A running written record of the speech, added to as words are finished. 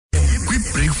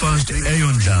breakfast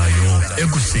eyondlayo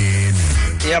ekuseni.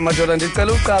 Ya madoda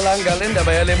ndicela uqala ngale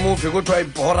ndaba yale movie kuthiwa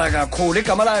ibhora kakhulu.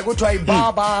 Igama layo kuthiwa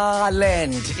iBaba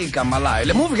Land igama layo.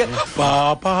 Le movie ke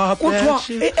Baba kuthiwa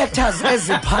i-actors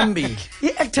eziphambili.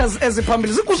 I-actors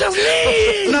eziphambili zigusha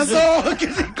ezininzi. naso ke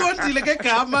siqondile ke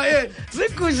gama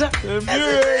Zigusha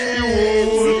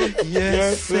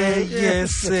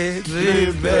yes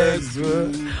Rebecca.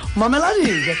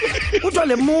 Mamelani ke kuthiwa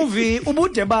le movie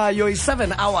ubude bayo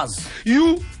i7 hours.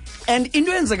 you And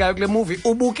into enzekayo kule movie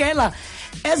ubukela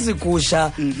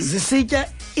ezigusha zisitya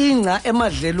ingca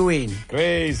emadlelweni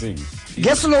Crazy.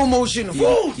 nge-slow motion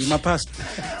yima past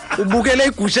ubukele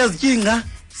igusha ezityinga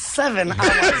 7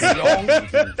 hours long.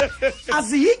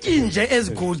 Aziyityi nje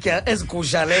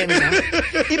ezigusha lena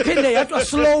iphinde yatwa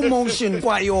slow motion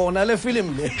kwayona le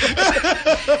film le.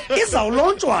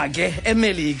 Izawulontshwa ke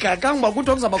eMelika kangoba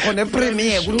kuthiwa kuzaba khona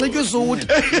epremiere kunxitywa isuti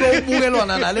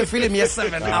lobukelwana nale film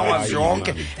ye7 hours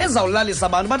yonke ezawulalisa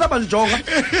abantu bathi abanjonga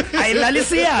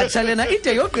ayilalisi yatsha lena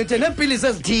ide yogqithe neepilisi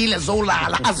ezithile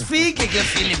zowulala azifiki ke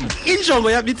film.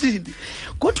 injongo yabithini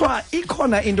Kuthiwa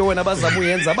ikhona into wena bazama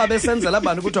uyenza babesenzela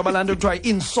abantu kuthiwa balanda kuthiwa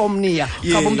insomnia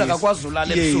xa umuntu akakwazi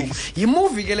ulala ebusuku.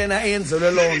 Yimovie ke lena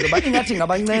eyenzelwe loo nto ingathi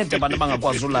ngabancede abantu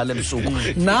abangakwazi ulala ebusuku.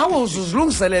 Nawe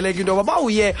uzuzilungiselele into yoba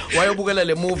uye wayobukela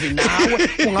le movie nawe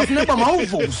kungafuneka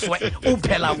mawuvuswe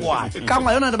uphela kwayo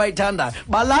kangayona nto bayithandayo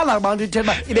balala abantu ithetha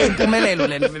uba ibe yimpumelelo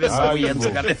le nto bebezakuyenza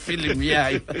ngale film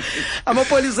yayo.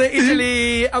 Amapolisa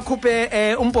e-Italy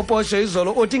akhuphe umpoposho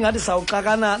izolo othi ngathi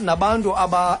sawuxakana nabantu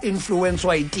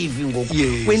aba-influence i-TV ngoku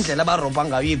kwindlela abarobha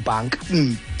ngayo ibhanka.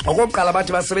 Okokuqala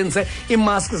bathi basebenzise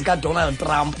iimaski zikaDonald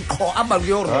Trump qho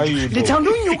abakuyorobha.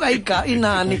 Ndithanda unyuka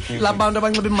inani labantu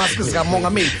abanxiba iimaski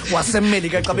zikamongameli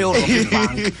wasemelika xa beyorobha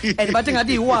ibhanka. And bathi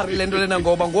ngathi yiwari le nto lena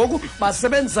ngoba ngoku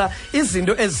basebenzisa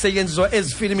izinto ezisetyenziswa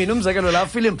ezifilimini. Umzekelo laa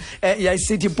film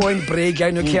yayisithi Point Break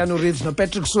yayinoKeanu Reeves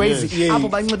noPatrick Swayze apho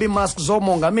banxiba iimaski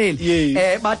zoomongameli.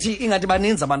 Bathi ingathi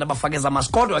baninzi abantu abafake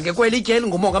ezamaski kodwa ke kweli tyeli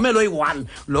ngumongameli oyi-1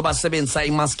 lo basebenzisa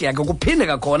imaski yakhe. Kuphinde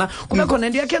kakhona kube khona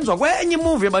into yakhenziwa kwenye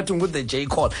imovie bathi ngu-The J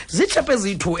Cole. Ziitshepe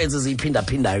eziyi-2 ezi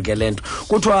ziyiphinda-phindayo ke le nto.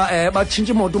 Kuthiwa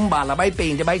batshintsha imoto umbala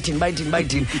bayipeyinte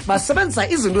bayithini basebenzisa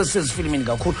izinto ezisezifilimini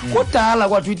kakhulu. Kudala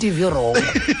kwathi i-TV rongo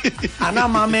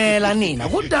anamamela nina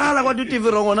kudala kwathi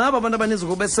i-TV rongo nabo abantu abaninzi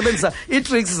besebenzisa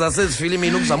ii-tricks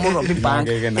zasezifilimini ukuzama urobha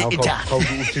ibhanka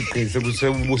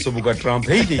ubuso bukaTrump.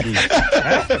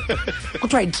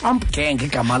 kuthiwa yi-Trump gang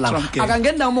igama layo.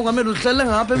 Akangendawo umongameli uhlele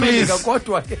ngapha emelika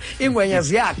kodwa ingwenya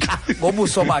ziyakha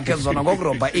ngobuso bakhe zona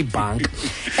ngokurobha ibhanka.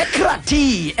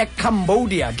 eKrati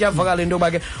eCambodia kuyavakala into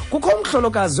yoba ke kukho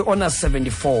umhlolokazi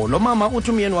ona-74. Lo mama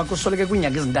uthi umyeni wakhe usweleke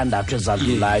kwiinyanga ezintandathu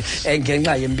ezadlulayo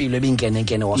ngenxa yempilo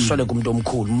ebinkenenkene wasweleka umntu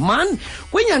omkhulu. Man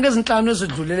kwiinyanga ezintlanu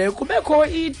ezidlulileyo kubekho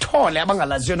ithole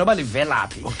abangalaziyo noba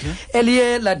livelaphi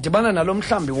eliye ladibana nalo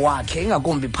mhlambi wakhe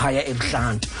ingakumbi phaya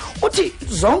ebuhlanti. Uthi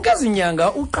zonke ezi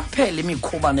nyanga uqaphele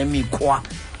imikhuba nemikhwa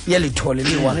yelithole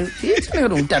liyi-1 ithi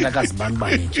ngumntantakazi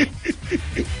bani nje.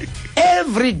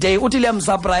 Every day uthi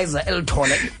liyamsurprise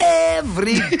elithole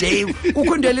every day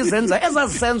kukho into elizenza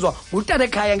ezazisenzwa ngutata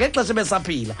ekhaya ngexesha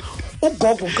besaphila.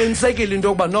 Ugogo uqinisekile into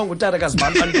yokuba nongutata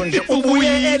nto nje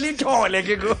ubuye elithole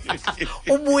ke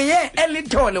ubuye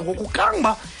elithole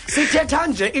ngokukhanga sithetha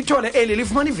nje ithole eli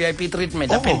lifumana i-VIP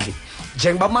treatment apha endlini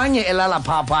njengoba amanye elala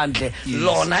phaa phandle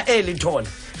lona elithole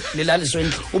lilaliswe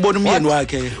endlini. ubona umyeni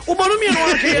wakhe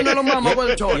yena lo mama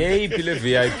kwelithole Yeyiphi le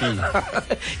VIP?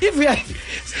 i-VIP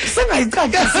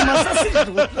sengayicacisi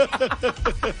masasidlula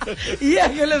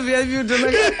iyeke le VIP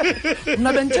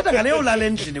mna bendithetha ngaleyo ulala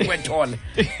endlini kwethole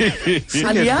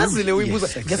andiyazi le uyibuza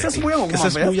ngesesibuye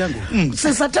ngokumava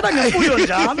sisathetha ngemfuyo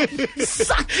njalo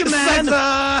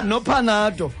sakimena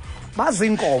nophanado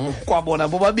bazinkomo kwabona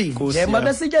bobabili njema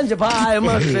besitya nje phaa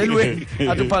emadlelweni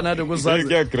athi uphanado kuzazi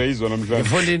Kuyagraze namhlanje.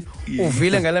 Mfondini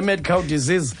uvile ngale mad cow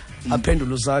disease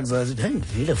aphendula uzakuza athi hayi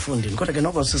ngivile Mfondini kodwa ke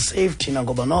noko sisafe thina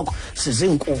ngoba noko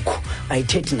sizinkukhu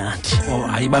ayithethi nathi.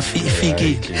 hayi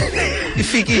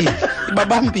ifikile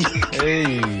ibabambile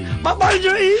Hey.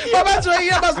 babanjwe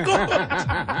iyabasiko